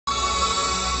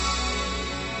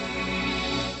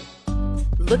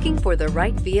Looking for the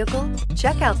right vehicle?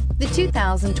 Check out the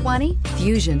 2020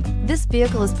 Fusion. This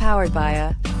vehicle is powered by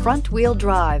a front-wheel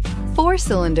drive,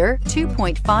 4-cylinder,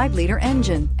 2.5-liter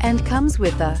engine, and comes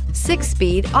with a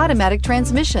 6-speed automatic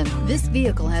transmission. This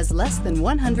vehicle has less than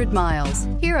 100 miles.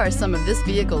 Here are some of this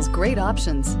vehicle's great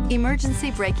options: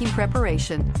 emergency braking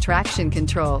preparation, traction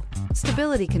control,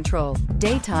 stability control,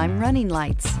 daytime running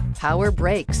lights, power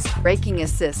brakes, braking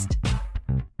assist.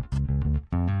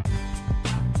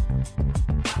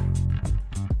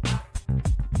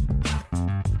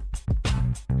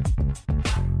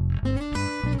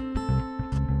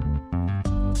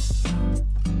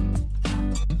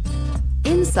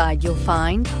 Inside you'll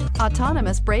find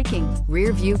autonomous braking,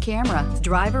 rear view camera,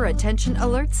 driver attention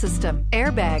alert system,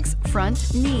 airbags,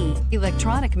 front knee,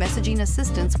 electronic messaging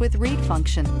assistance with read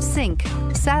function, sync,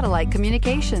 satellite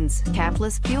communications,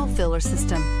 capless fuel filler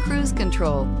system, cruise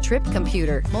control, trip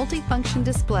computer, multifunction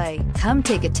display. Come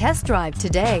take a test drive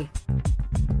today.